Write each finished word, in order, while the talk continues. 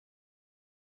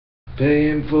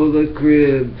Paying for the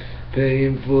crib,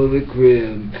 paying for the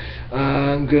crib.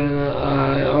 I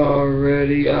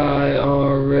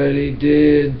already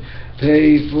did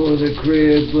pay for the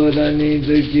crib, but I need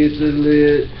to get the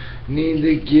lit. Need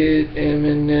to get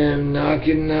Eminem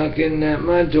knocking at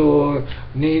my door.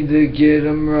 Need to get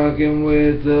 'em rocking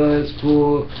with us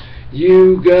for.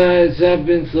 You guys have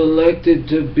been selected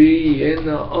to be in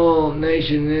the all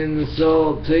nation in the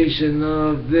saltation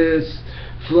of this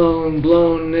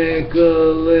blown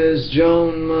Nicholas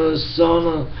Joan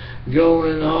Messana,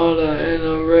 going harder in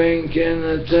a rank and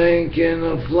a tank and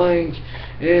a flank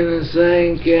in a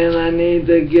sink, and I need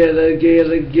to get a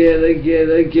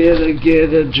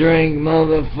drink,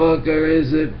 motherfucker.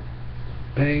 Is it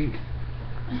pink?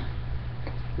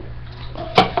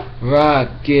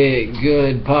 Rock it,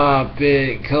 good, pop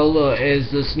it. Cola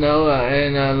is the snow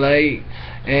in a lake.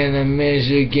 In a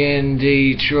Michigan,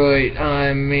 Detroit,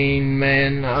 I mean,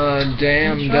 man,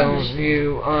 damn, don't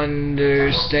you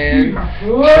understand?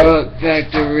 Truck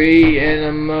factory in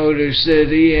a motor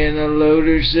city, in a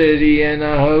loader city, in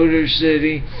a hoder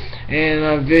city, in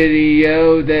a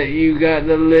video that you got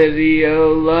the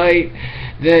litio light,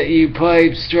 that you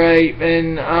pipe straight,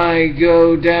 and I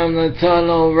go down the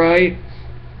tunnel right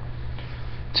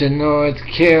to North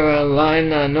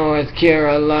Carolina,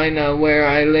 where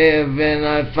I live, and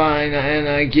I find and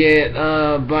I get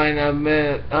a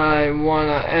bit. I want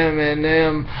a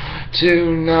M&M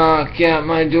to knock at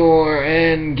my door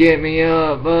and get me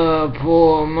up,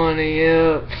 pour money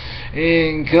up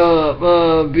in cup,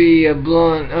 be a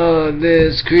blunt,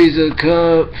 this creaser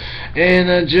cup, and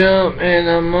a jump, and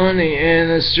a money,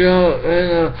 and a strut,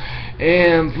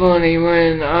 and funny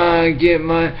when I get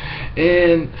my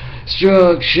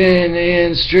instruction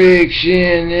and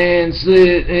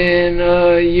slit in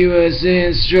U.S.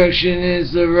 instruction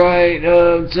is the right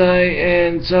of tight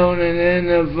and toning and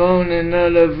the phoning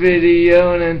of the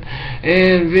video and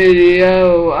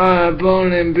video I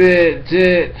bone and bit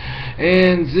tit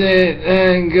and sit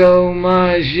and go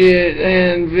my shit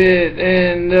and bit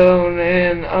and own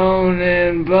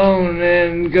and bone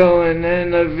and going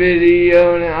and the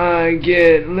video and I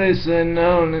get listen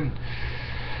on and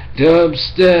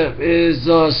dubstep is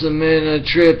awesome and a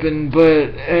trippin',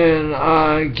 and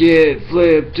I get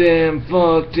flipped and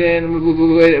fucked and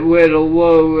whittle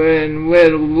whoa and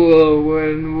whittle whoa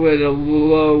and whittle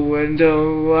whoa and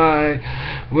do I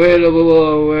whittle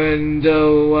whoa and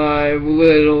do I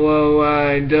whittle whoa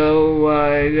I do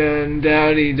I and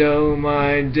dowdy do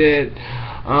my dit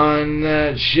on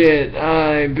that shit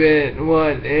I bit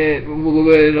what it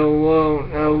whittle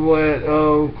won't what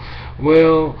oh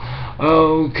will.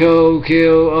 Oh,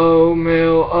 kill, oh,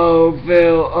 mill, oh,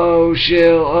 fill, oh,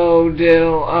 shill, oh,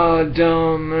 dill,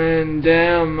 dumb and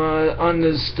damn,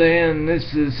 understand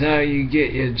this is how you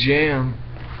get your jam.